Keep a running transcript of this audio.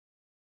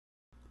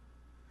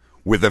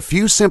With a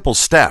few simple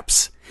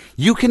steps,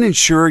 you can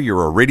ensure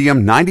your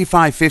Iridium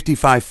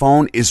 9555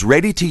 phone is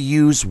ready to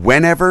use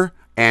whenever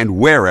and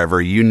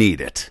wherever you need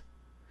it.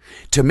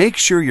 To make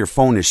sure your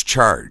phone is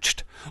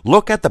charged,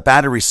 look at the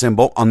battery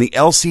symbol on the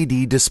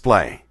LCD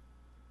display.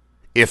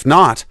 If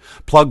not,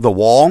 plug the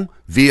wall,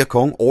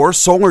 vehicle, or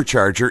solar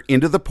charger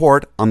into the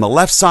port on the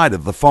left side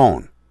of the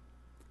phone.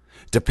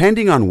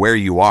 Depending on where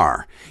you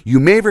are, you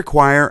may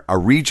require a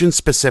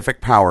region-specific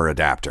power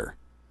adapter.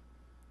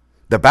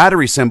 The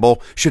battery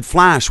symbol should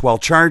flash while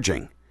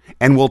charging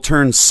and will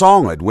turn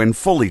solid when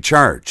fully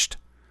charged.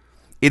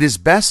 It is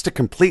best to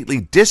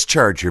completely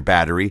discharge your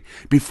battery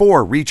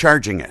before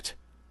recharging it.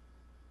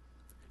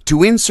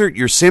 To insert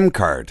your SIM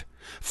card,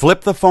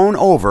 flip the phone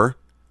over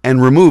and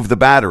remove the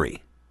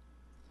battery.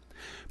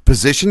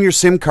 Position your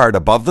SIM card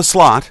above the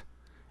slot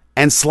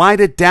and slide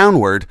it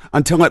downward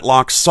until it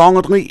locks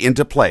solidly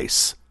into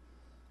place.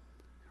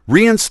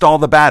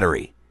 Reinstall the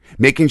battery,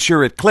 making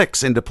sure it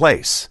clicks into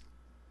place.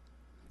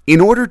 In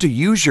order to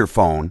use your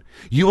phone,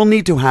 you will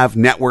need to have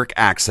network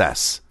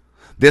access.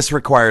 This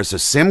requires a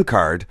SIM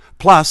card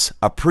plus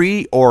a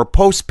pre- or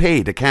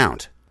post-paid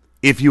account.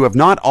 If you have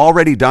not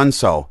already done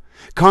so,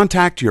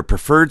 contact your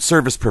preferred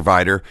service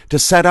provider to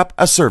set up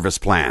a service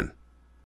plan.